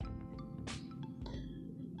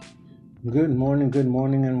Good morning,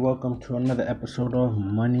 and welcome to another episode of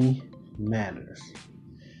Money Matters.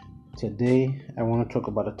 Today, I want to talk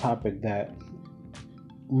about a topic that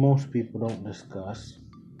most people don't discuss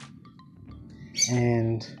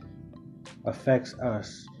and affects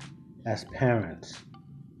us as parents.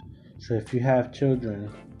 So, if you have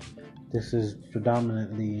children, this is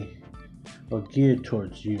predominantly or geared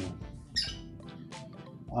towards you.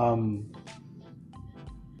 Um,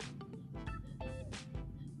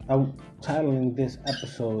 I'm titling this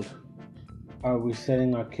episode, Are We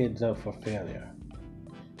Setting Our Kids Up for Failure?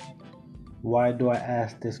 Why do I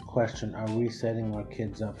ask this question? Are we setting our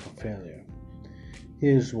kids up for failure?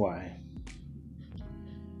 Here's why.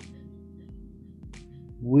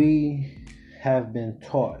 We have been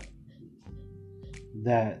taught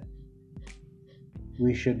that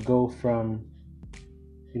we should go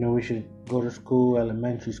we should go to school,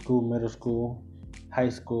 elementary school, middle school, high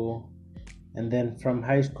school, and then from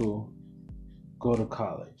high school, go to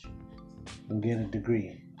college and get a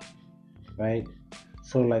degree, right?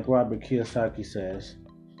 So like Robert Kiyosaki says,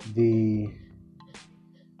 the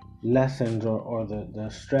lessons or the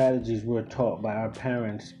strategies we're taught by our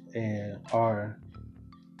parents are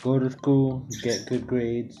go to school, get good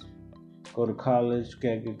grades, go to college,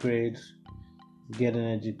 get good grades, get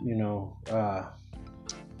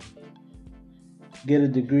get a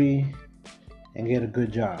degree, and get a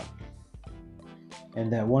good job.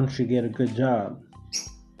 And that once you get a good job,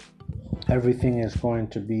 everything is going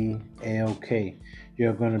to be a-okay.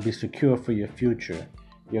 You're going to be secure for your future.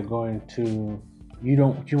 You won't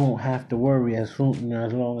have to worry as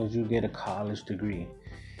long as you get a college degree.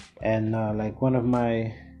 And like one of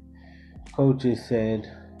my coaches said,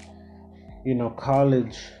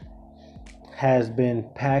 college has been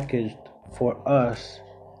packaged for us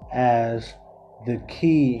as the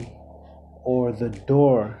key or the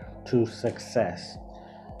door to success.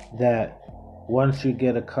 That once you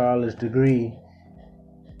get a college degree,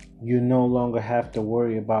 you no longer have to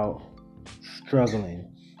worry about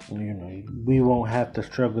struggling. We won't have to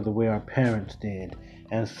struggle the way our parents did,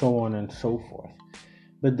 and so on and so forth.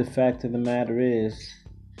 But the fact of the matter is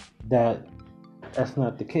that that's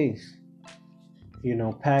not the case.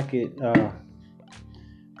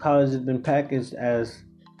 College has been packaged as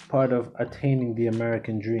part of attaining the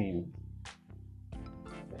American dream.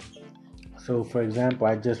 So, for example,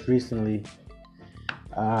 I just recently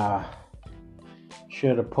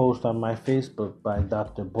shared a post on my Facebook by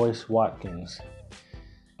Dr. Boyce Watkins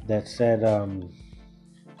that said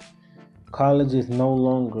college is no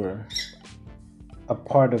longer a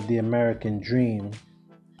part of the American dream.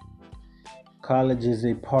 College is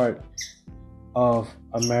a part of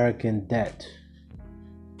American debt.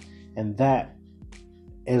 And that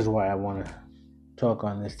is why I want to talk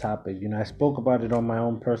on this topic. I spoke about it on my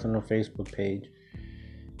own personal Facebook page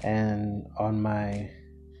and on my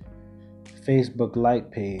Facebook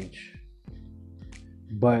like page.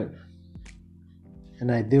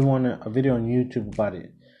 And I did want a video on YouTube about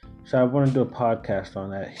it. So I want to do a podcast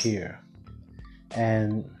on that here.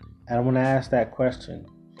 And I want to ask that question.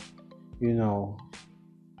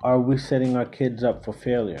 Are we setting our kids up for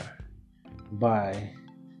failure by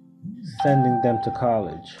sending them to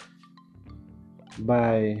college?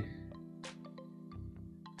 By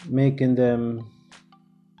making them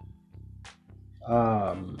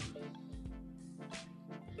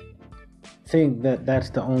think that that's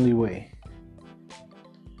the only way,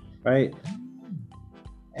 right?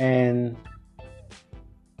 And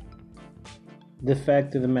the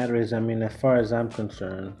fact of the matter is, as far as I'm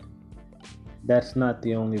concerned, that's not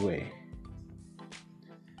the only way.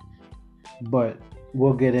 But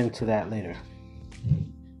we'll get into that later.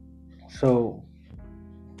 So,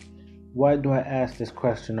 why do I ask this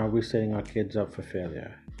question? Are we setting our kids up for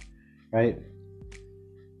failure? Right?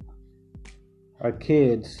 Our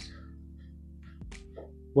kids,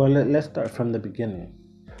 let's start from the beginning.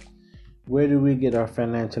 Where do we get our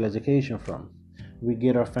financial education from? We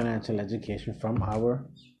get our financial education from our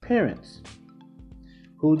parents.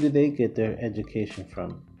 Who do they get their education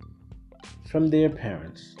from? From their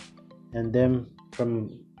parents. And them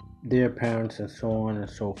from their parents, and so on and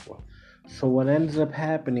so forth. So what ends up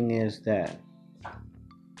happening is that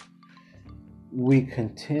we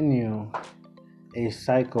continue a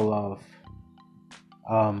cycle of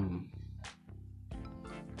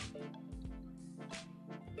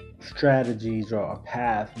strategies or a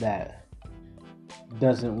path that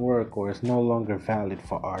doesn't work or is no longer valid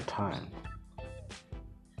for our time.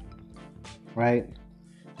 Right?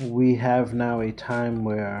 We have now a time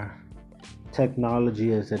where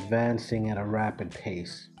technology is advancing at a rapid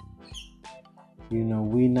pace.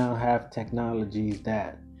 We now have technologies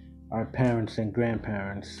that our parents and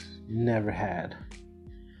grandparents never had.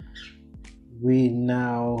 We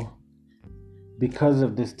now, because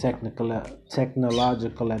of this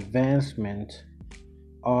technological advancement,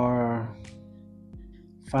 are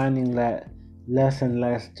finding that less and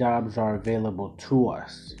less jobs are available to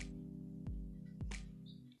us.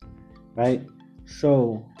 Right?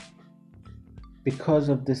 So, because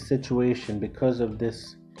of this situation, because of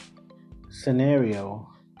this scenario,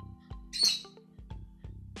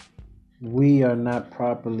 we are not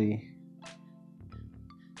properly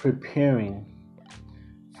preparing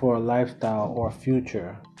for a lifestyle or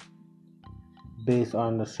future based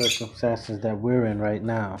on the circumstances that we're in right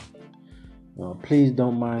now. Please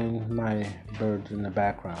don't mind my birds in the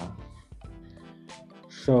background.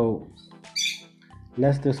 So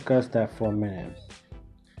let's discuss that for a minute.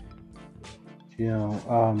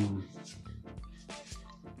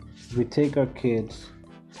 We take our kids,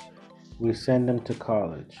 we send them to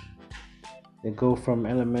college. They go from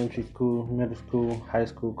elementary school, middle school, high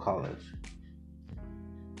school, college.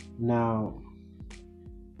 Now,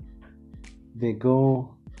 they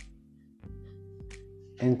go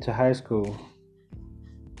into high school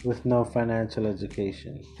with no financial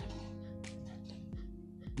education.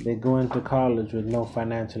 They go into college with no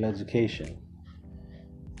financial education.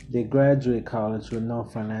 They graduate college with no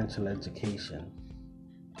financial education.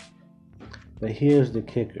 But here's the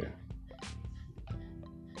kicker.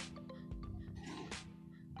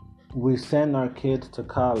 We send our kids to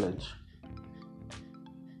college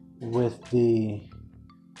with the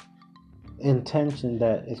intention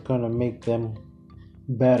that it's going to make them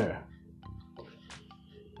better.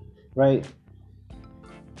 Right?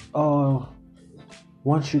 Oh,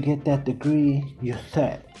 once you get that degree, you're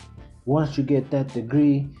set. Once you get that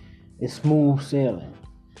degree, it's smooth sailing.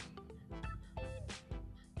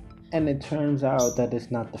 And it turns out that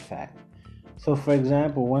it's not the fact. So, for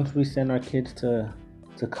example, once we send our kids to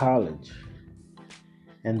college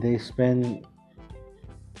and they spend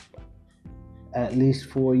at least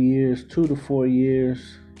 4 years, 2 to 4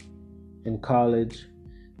 years in college,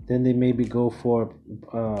 then they maybe go for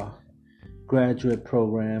a graduate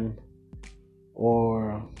program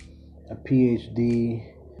or a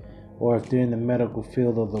PhD, or if they're in the medical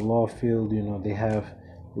field or the law field, they have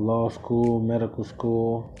law school, medical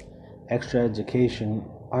school, extra education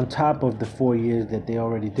on top of the 4 years that they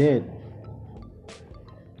already did.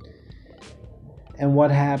 And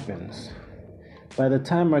what happens? By the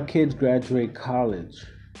time our kids graduate college,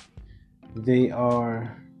 they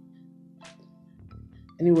are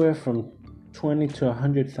anywhere from $20,000 to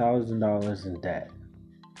 $100,000 in debt.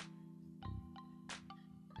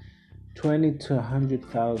 $20,000 to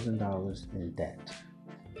 $100,000 in debt.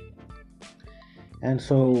 And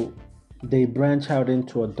so they branch out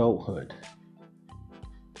into adulthood,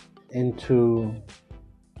 into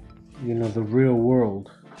the real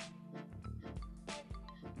world,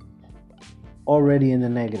 already in the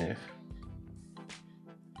negative,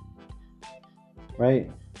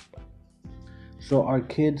 right? So our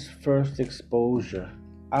first exposure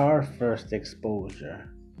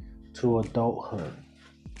to adulthood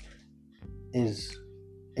is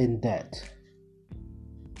in debt.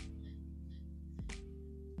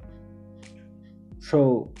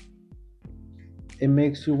 So it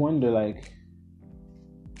makes you wonder,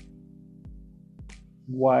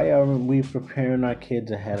 why aren't we preparing our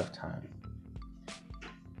kids ahead of time?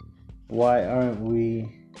 Why aren't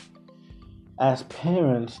we, as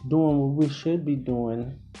parents, doing what we should be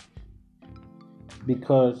doing?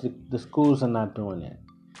 Because the schools are not doing it.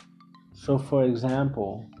 So, for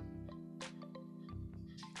example,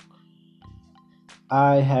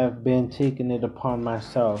 I have been taking it upon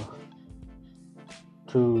myself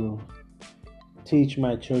to teach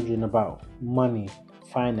my children about money,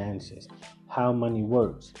 finances, how money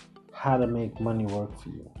works, how to make money work for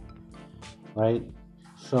you, right?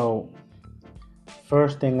 So,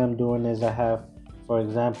 first thing I'm doing is I have, for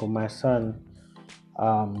example, my son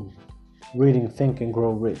reading Think and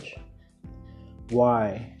Grow Rich.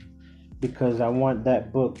 Why? Because I want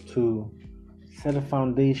that book to set a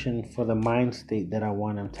foundation for the mind state that I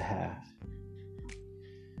want him to have.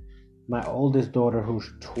 My oldest daughter,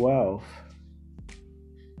 who's 12,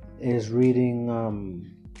 is reading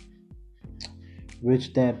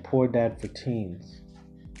Rich Dad, Poor Dad for Teens.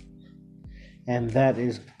 And that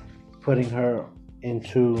is putting her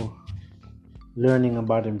into learning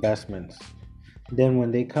about investments. Then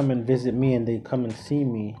when they come and visit me and they come and see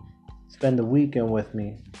me, spend the weekend with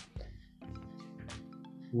me,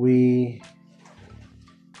 we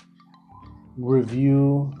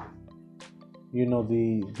review,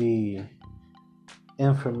 the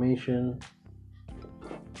information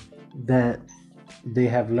that they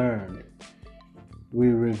have learned. We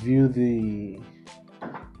review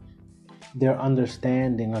their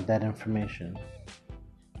understanding of that information.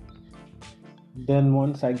 Then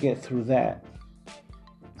once I get through that,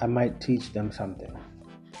 I might teach them something,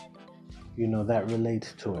 that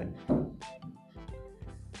relates to it.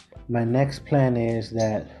 My next plan is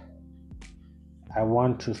that I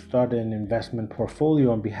want to start an investment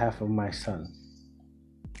portfolio on behalf of my son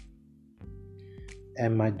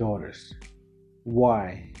and my daughters.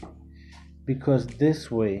 Why? Because this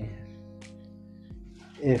way,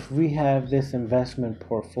 if we have this investment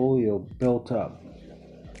portfolio built up,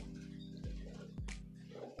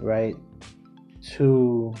 right,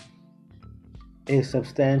 to a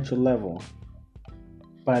substantial level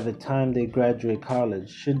by the time they graduate college,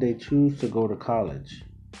 should they choose to go to college,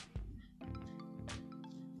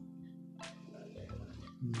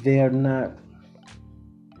 they're not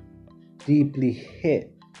deeply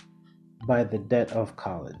hit by the debt of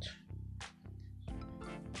college,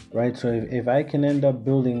 right? So if I can end up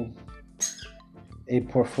building a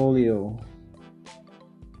portfolio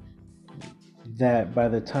that by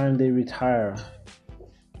the time they retire,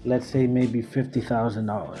 let's say maybe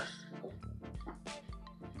 $50,000,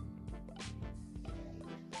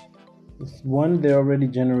 one, they're already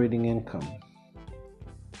generating income.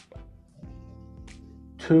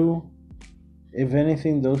 Two, if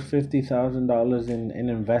anything, those $50,000 in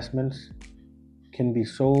investments can be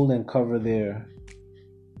sold and cover their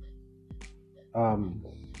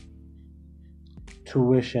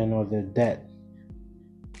tuition or their debt.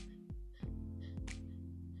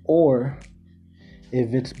 Or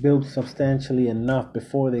if it's built substantially enough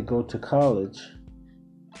before they go to college,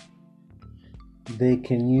 they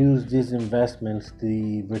can use these investments,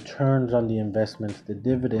 the returns on the investments, the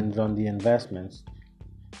dividends on the investments,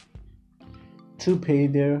 to pay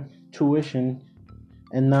their tuition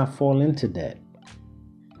and not fall into debt.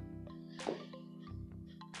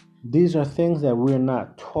 These are things that we're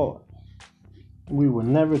not taught. We were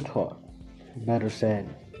never taught, better said,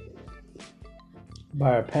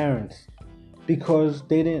 by our parents, because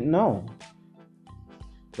they didn't know,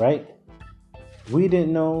 right? We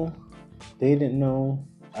didn't know, they didn't know,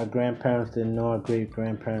 our grandparents didn't know, our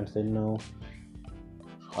great-grandparents didn't know.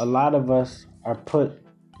 A lot of us are put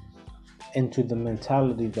into the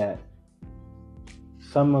mentality that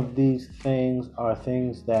some of these things are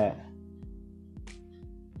things that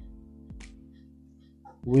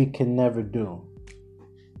we can never do,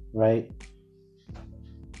 right?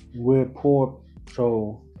 We're poor,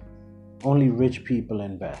 so only rich people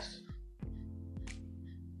invest.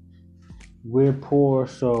 We're poor,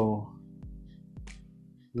 so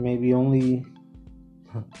maybe only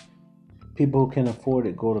people who can afford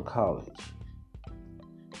it go to college.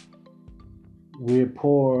 We're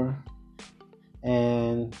poor,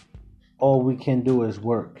 and all we can do is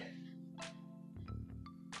work.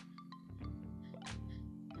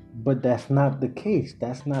 But that's not the case.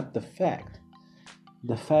 That's not the fact.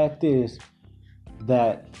 The fact is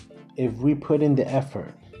that if we put in the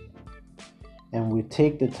effort and we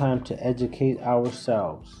take the time to educate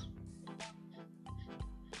ourselves,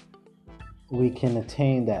 we can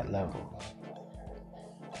attain that level.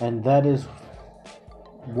 And that is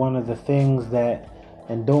one of the things that,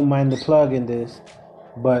 and don't mind the plug in this,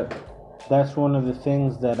 but that's one of the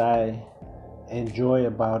things that I enjoy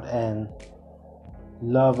about and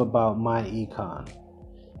love about my econ,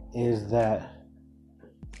 is that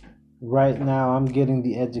right now I'm getting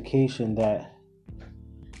the education that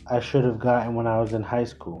I should have gotten when I was in high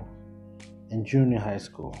school, in junior high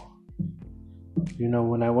school,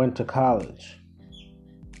 when I went to college,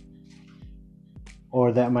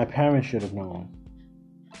 or that my parents should have known.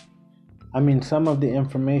 I mean, some of the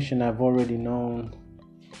information I've already known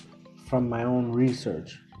from my own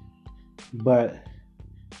research, but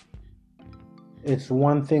it's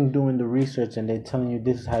one thing doing the research and they're telling you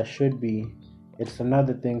this is how it should be. It's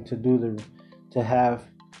another thing to have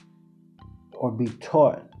or be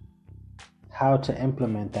taught how to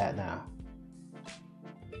implement that now,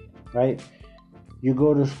 right? You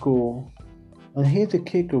go to school, and here's the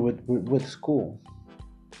kicker with school.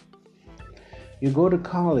 You go to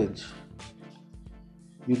college.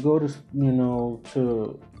 You go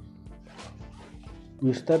to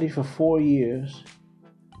you study for 4 years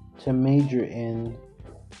to major in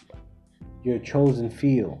your chosen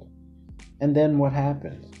field. And then what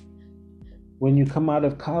happens? When you come out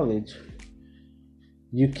of college,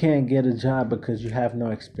 you can't get a job because you have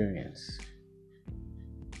no experience.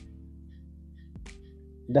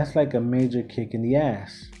 That's like a major kick in the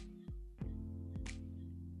ass.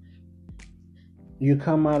 You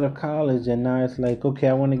come out of college and now it's like, okay,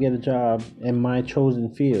 I want to get a job in my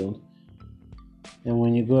chosen field. And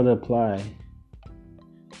when you go to apply,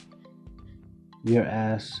 you're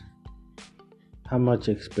asked, how much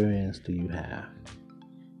experience do you have?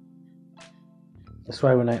 That's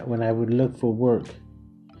why when I would look for work,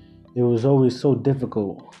 it was always so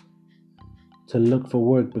difficult to look for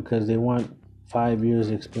work because they want 5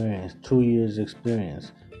 years experience, 2 years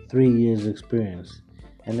experience, 3 years experience.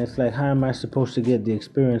 And it's like, how am I supposed to get the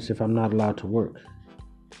experience if I'm not allowed to work?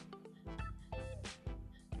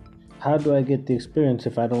 How do I get the experience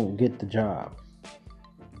if I don't get the job?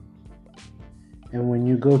 And when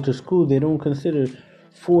you go to school, they don't consider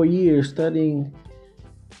 4 years studying,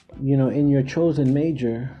 in your chosen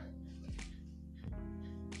major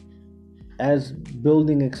as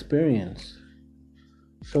building experience.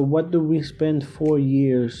 So what do we spend 4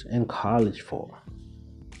 years in college for?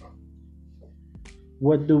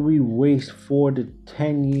 What do we waste 4 to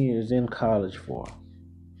 10 years in college for?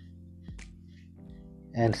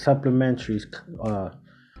 And supplementary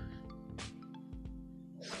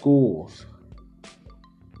schools.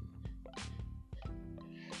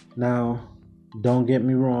 Now, don't get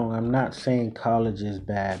me wrong. I'm not saying college is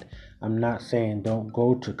bad. I'm not saying don't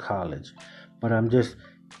go to college. But I'm just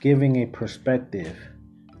giving a perspective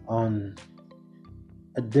on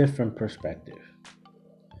a different perspective.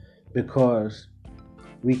 Because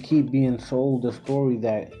we keep being sold the story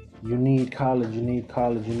that you need college, you need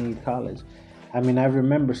college, you need college. I mean, I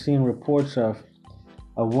remember seeing reports of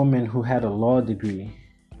a woman who had a law degree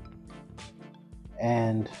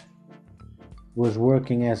and was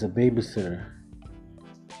working as a babysitter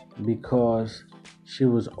because she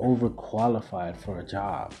was overqualified for a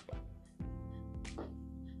job.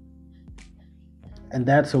 And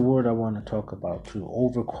that's a word I want to talk about too,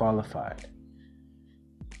 overqualified.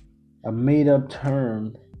 A made-up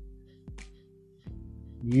term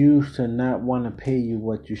used to not want to pay you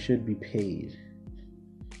what you should be paid.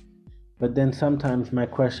 But then sometimes my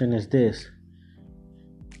question is this: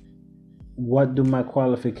 what do my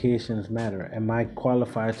qualifications matter? Am I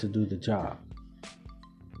qualified to do the job?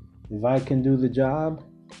 If I can do the job,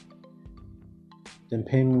 then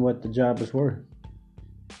pay me what the job is worth.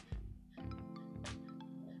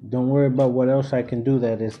 Don't worry about what else I can do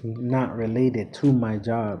that is not related to my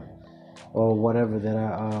job or whatever that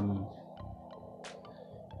I'm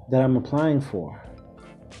applying for.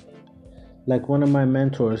 Like one of my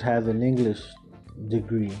mentors has an English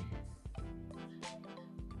degree,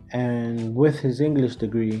 and with his English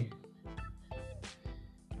degree,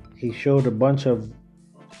 he showed a bunch of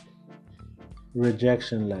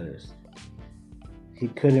rejection letters. He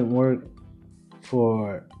couldn't work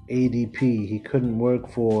for ADP. He couldn't work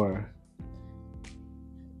for,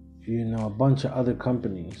 a bunch of other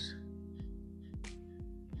companies.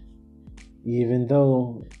 Even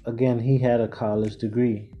though, again, he had a college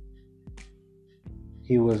degree,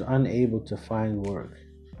 he was unable to find work.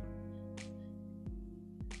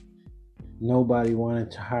 Nobody wanted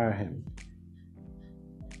to hire him.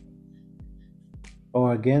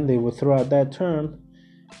 Or again, they would throw out that term,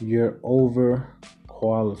 you're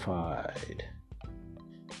overqualified.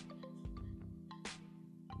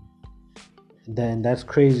 Then that's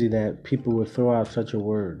crazy that people would throw out such a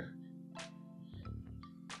word.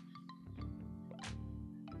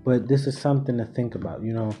 But this is something to think about.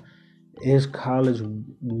 Is college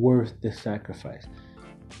worth the sacrifice?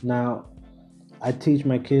 Now, I teach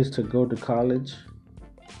my kids to go to college,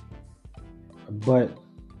 but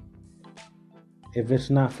if it's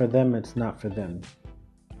not for them, it's not for them.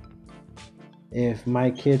 If my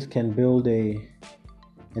kids can build and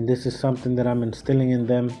this is something that I'm instilling in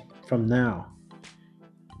them from now,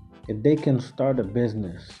 if they can start a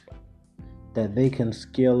business that they can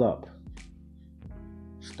scale up,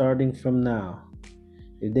 starting from now,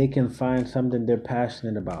 if they can find something they're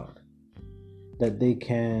passionate about, that they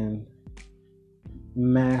can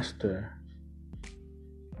master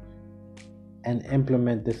and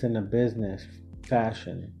implement this in a business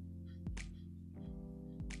fashion,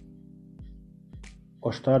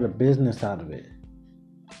 or start a business out of it,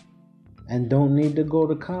 and don't need to go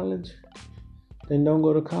to college, then don't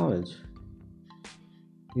go to college.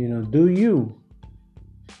 Do you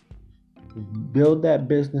build that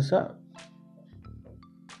business up?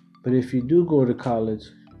 But if you do go to college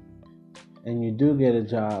and you do get a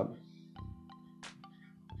job,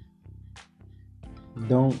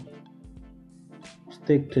 don't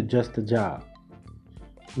stick to just the job.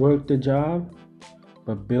 Work the job,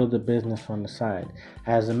 but build a business on the side.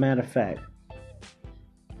 As a matter of fact,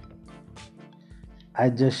 I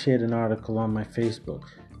just shared an article on my Facebook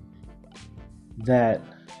that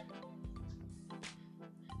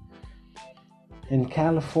in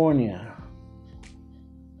California,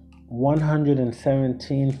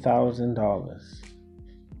 $117,000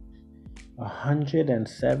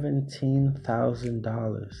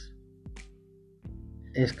 $117,000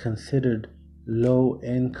 is considered low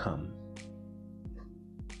income.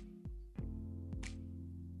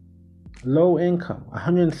 Low income,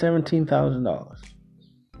 $117,000.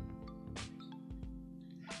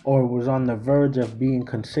 Or was on the verge of being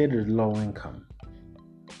considered low income.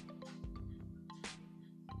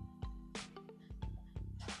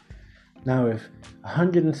 Now, if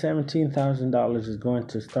 $117,000 is going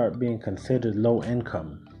to start being considered low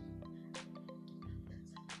income,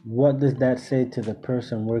 what does that say to the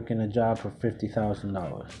person working a job for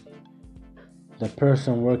 $50,000? The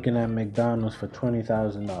person working at McDonald's for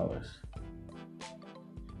 $20,000?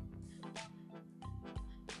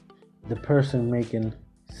 The person making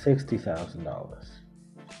 $60,000,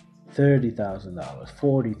 $30,000,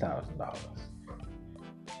 $40,000.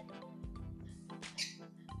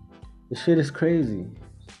 This shit is crazy.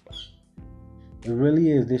 It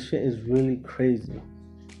really is. This shit is really crazy.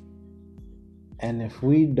 And if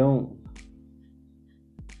we don't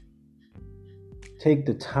take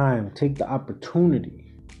the time, take the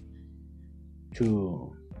opportunity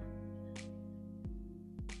to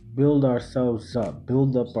build ourselves up,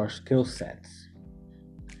 build up our skill sets,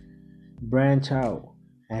 branch out,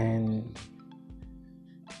 and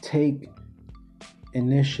take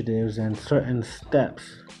initiatives and certain steps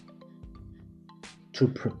to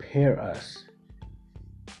prepare us,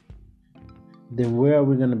 then where are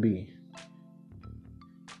we going to be?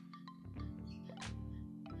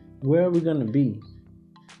 Where are we going to be?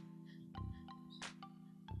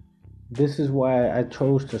 This is why I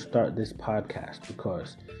chose to start this podcast,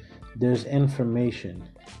 because there's information,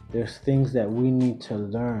 there's things that we need to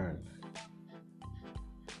learn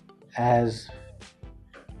as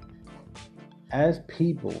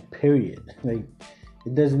people, period. Like,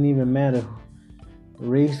 it doesn't even matter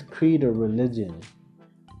race, creed, or religion.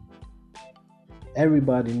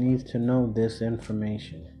 Everybody needs to know this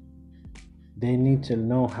information. They need to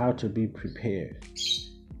know how to be prepared.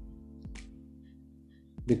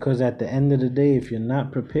 Because at the end of the day, if you're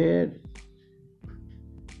not prepared,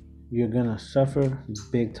 you're gonna suffer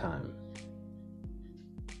big time.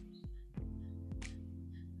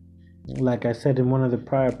 Like I said in one of the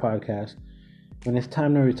prior podcasts, when it's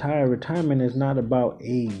time to retire, retirement is not about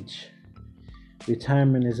age.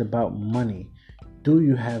 Retirement is about money. Do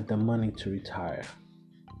you have the money to retire?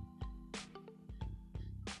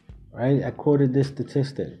 Right? I quoted this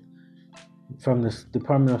statistic from the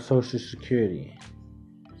Department of Social Security.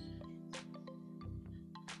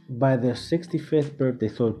 By their 65th birthday,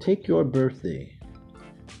 so take your birthday,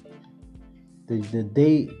 the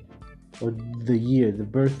date or the year, the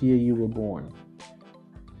birth year you were born,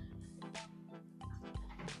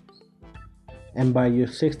 and by your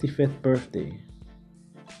 65th birthday,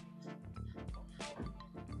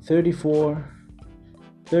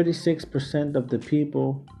 36% of the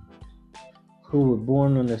people who were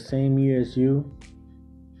born on the same year as you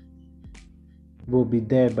will be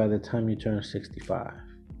dead by the time you turn 65.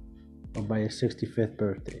 Or by your 65th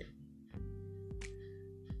birthday.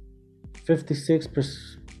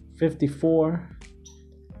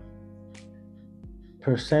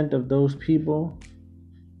 54% of those people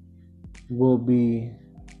will be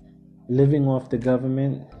living off the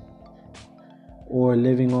government or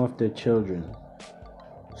living off their children.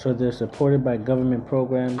 So they're supported by government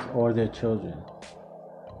programs or their children.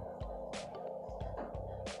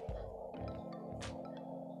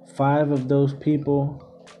 5 of those people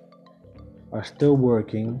are still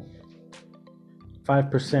working.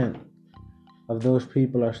 5% of those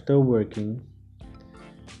people are still working.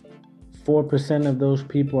 4% of those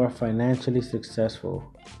people are financially successful,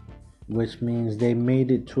 which means they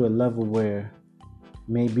made it to a level where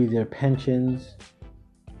maybe their pensions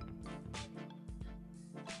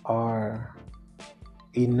are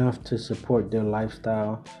enough to support their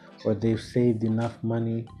lifestyle, or they've saved enough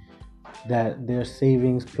money that their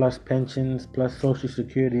savings plus pensions plus Social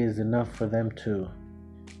Security is enough for them to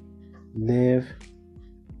live,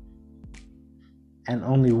 and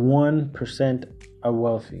only 1% are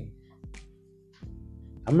wealthy.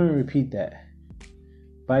 I'm going to repeat that.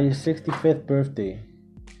 By your 65th birthday,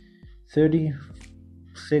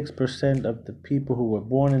 36% of the people who were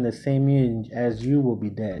born in the same year as you will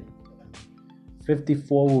be dead.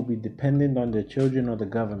 54% will be dependent on their children or the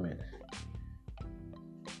government.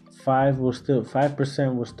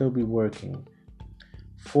 5% will still be working.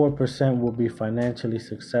 4% will be financially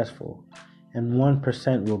successful, and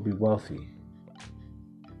 1% will be wealthy.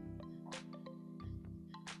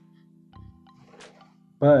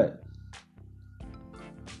 But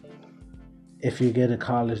if you get a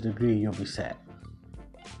college degree, you'll be set.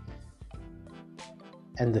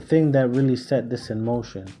 And the thing that really set this in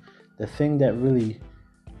motion, the thing that really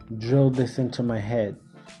drilled this into my head,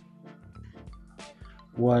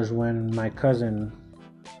 was when my cousin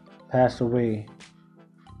passed away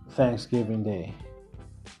Thanksgiving Day.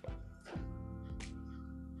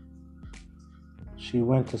 She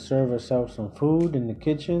went to serve herself some food in the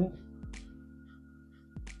kitchen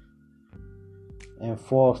and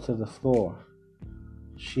falls to the floor.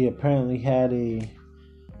 She apparently had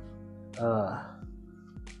I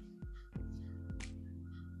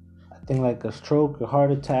think like a stroke, a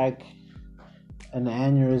heart attack, an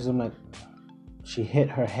aneurysm. Like she hit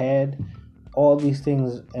her head, all these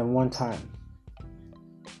things in one time.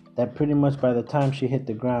 That pretty much by the time she hit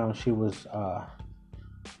the ground, she was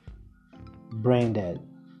brain dead.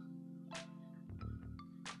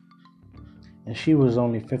 And she was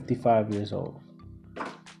only 55 years old.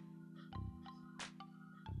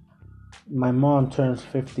 My mom turns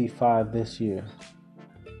 55 this year.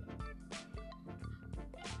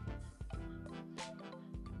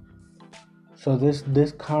 So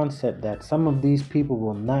this concept that some of these people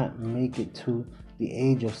will not make it to the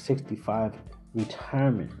age of 65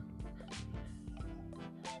 retirement,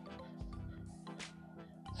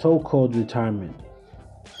 so-called retirement,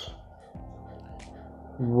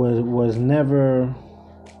 was never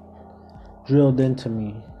drilled into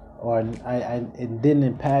me, or it didn't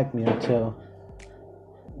impact me until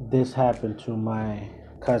this happened to my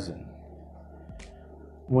cousin.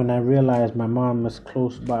 When I realized my mom was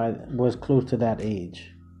close to that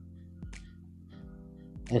age,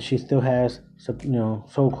 and she still has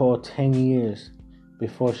so-called 10 years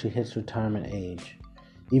before she hits retirement age,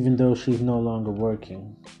 even though she's no longer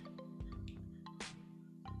working.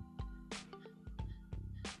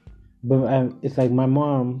 But it's like my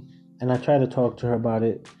mom, and I try to talk to her about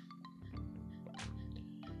it,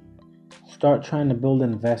 start trying to build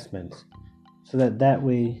investments so that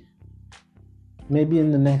way, maybe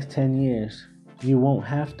in the next 10 years, you won't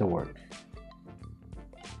have to work.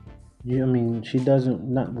 She doesn't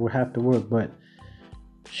not have to work, but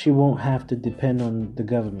she won't have to depend on the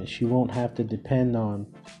government. She won't have to depend on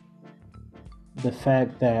the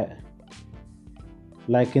fact that,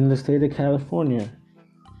 like in the state of California,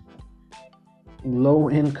 low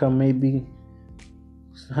income may be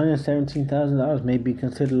 $117,000 may be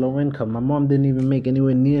considered low income. My mom didn't even make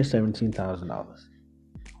anywhere near $17,000.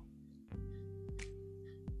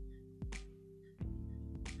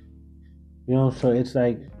 So it's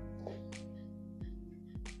like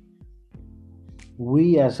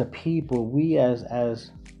we as a people, we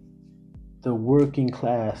as the working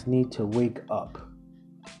class need to wake up.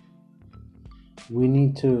 We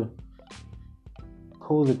need to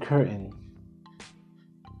pull the curtain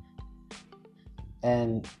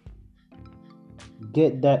and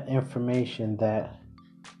get that information that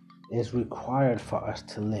is required for us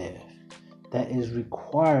to live, that is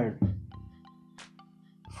required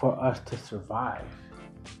for us to survive.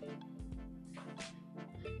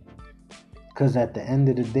 Because at the end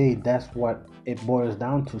of the day, that's what it boils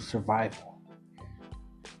down to, survival.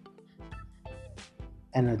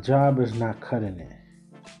 And a job is not cutting it.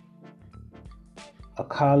 A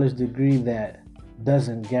college degree that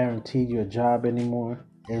doesn't guarantee you a job anymore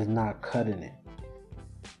is not cutting it.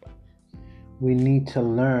 We need to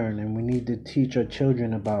learn, and we need to teach our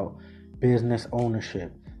children about business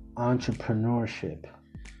ownership, entrepreneurship,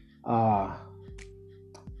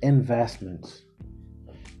 investments.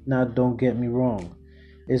 Now, don't get me wrong.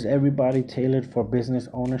 Is everybody tailored for business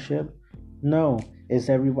ownership? No. Is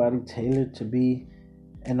everybody tailored to be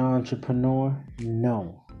an entrepreneur?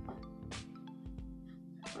 No.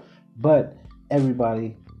 But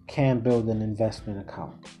everybody can build an investment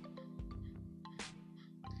account.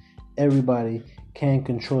 Everybody can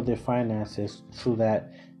control their finances so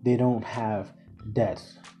that they don't have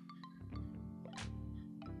debts.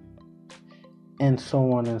 And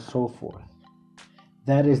so on and so forth.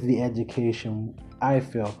 That is the education I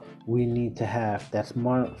feel we need to have. That's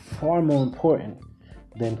far more important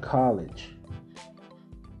than college.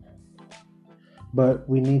 But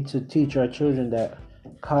we need to teach our children that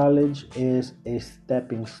college is a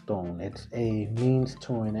stepping stone. It's a means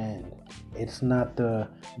to an end. It's not the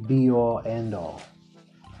be-all, end-all.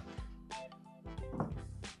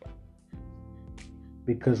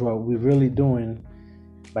 Because what we're really doing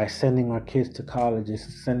by sending our kids to college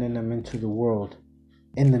is sending them into the world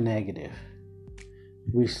in the negative.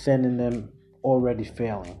 We're sending them already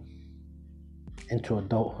failing into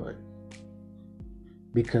adulthood.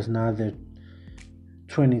 Because now they're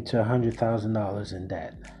 $20,000 to $100,000 in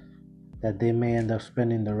debt that they may end up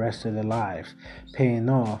spending the rest of their lives paying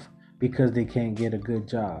off because they can't get a good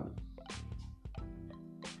job.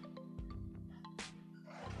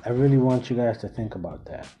 I really want you guys to think about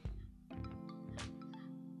that.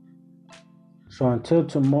 So until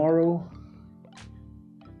tomorrow,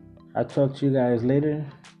 I'll talk to you guys later.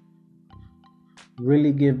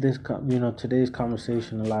 Really give today's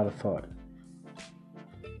conversation a lot of thought.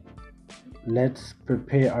 Let's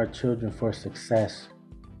prepare our children for success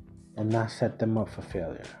and not set them up for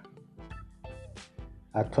failure.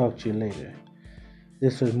 I'll talk to you later.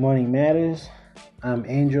 This was Morning Matters. I'm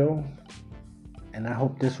Angel, and I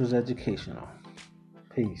hope this was educational.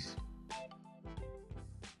 Peace.